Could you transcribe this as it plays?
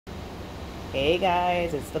Hey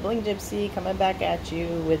guys, it's the Bling Gypsy coming back at you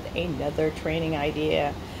with another training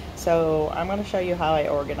idea. So I'm going to show you how I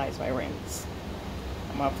organize my rings.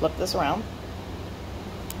 I'm going to flip this around.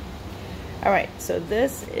 Alright, so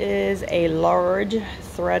this is a large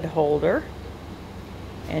thread holder.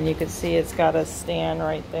 And you can see it's got a stand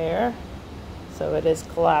right there. So it is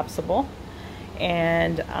collapsible.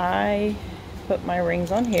 And I put my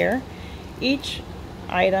rings on here. Each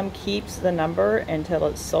item keeps the number until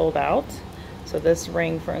it's sold out. So this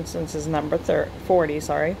ring, for instance, is number 40,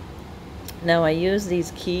 sorry. Now I use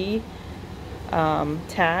these key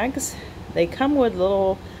tags. They come with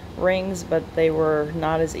little rings, but they were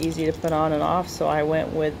not as easy to put on and off, so I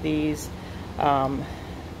went with these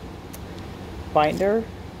binder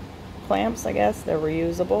clamps, I guess. They're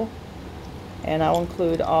reusable. And I'll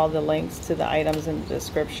include all the links to the items in the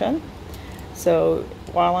description. So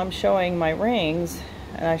while I'm showing my rings,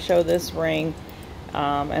 and I show this ring,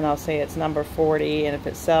 and I'll say it's number 40, and if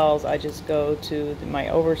it sells, I just go to my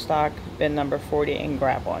overstock bin number 40 and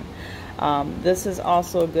grab one. This is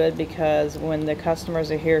also good because when the customers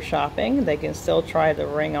are here shopping, they can still try the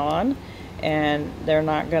ring on, and they're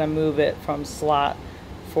not going to move it from slot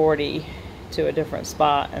 40 to a different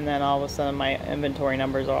spot, and then all of a sudden my inventory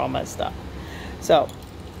numbers are all messed up. So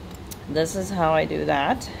this is how I do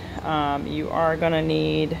that. You are going to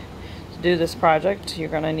need, to do this project, you're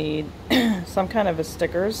going to need some kind of a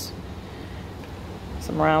stickers,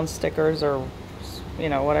 some round stickers, or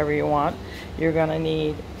whatever you want. You're going to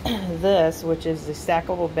need this, which is the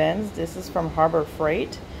stackable bins. This is from Harbor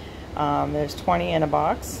Freight. There's 20 in a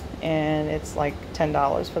box, and it's like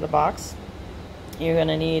 $10 for the box. You're going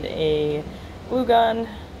to need a glue gun,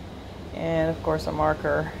 and of course a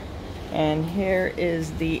marker. And here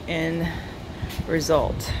is the end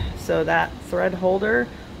result. So that thread holder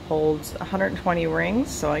holds 120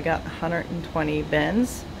 rings, so I got 120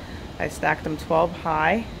 bins. I stacked them 12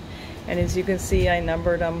 high, and as you can see, I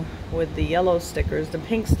numbered them with the yellow stickers. The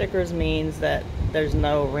pink stickers means that there's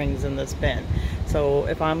no rings in this bin. So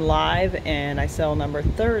if I'm live and I sell number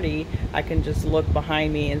 30, I can just look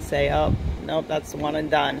behind me and say, oh nope, that's one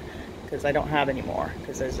and done, because I don't have any more,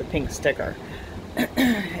 because there's a pink sticker.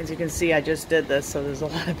 As you can see, I just did this, so there's a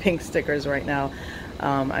lot of pink stickers right now.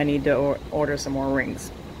 I need to order some more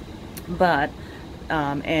rings. But,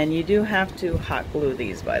 and you do have to hot glue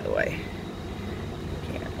these, by the way.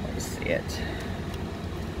 Can't really see it.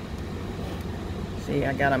 See,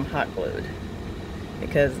 I got them hot glued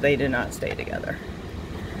because they do not stay together.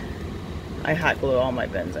 I hot glue all my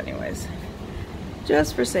bins anyways,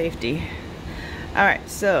 just for safety. Alright,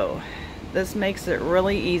 so this makes it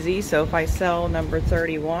really easy. So if I sell number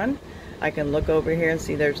 31, I can look over here and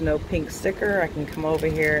see there's no pink sticker. I can come over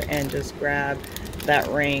here and just grab that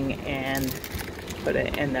ring and put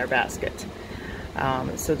it in their basket.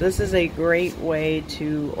 So this is a great way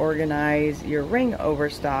to organize your ring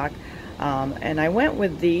overstock. And I went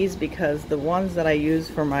with these because the ones that I use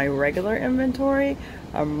for my regular inventory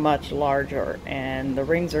are much larger, and the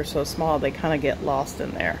rings are so small they kind of get lost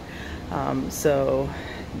in there. So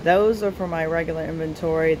those are for my regular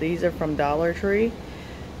inventory. These are from Dollar Tree,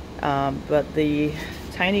 but the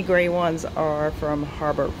tiny gray ones are from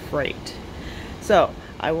Harbor Freight. So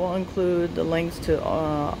I will include the links to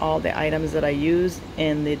all the items that I use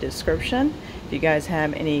in the description. If you guys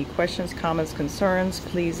have any questions, comments, concerns,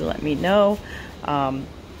 please let me know.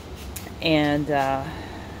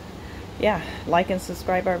 Yeah, like and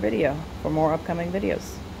subscribe our video for more upcoming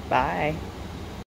videos. Bye.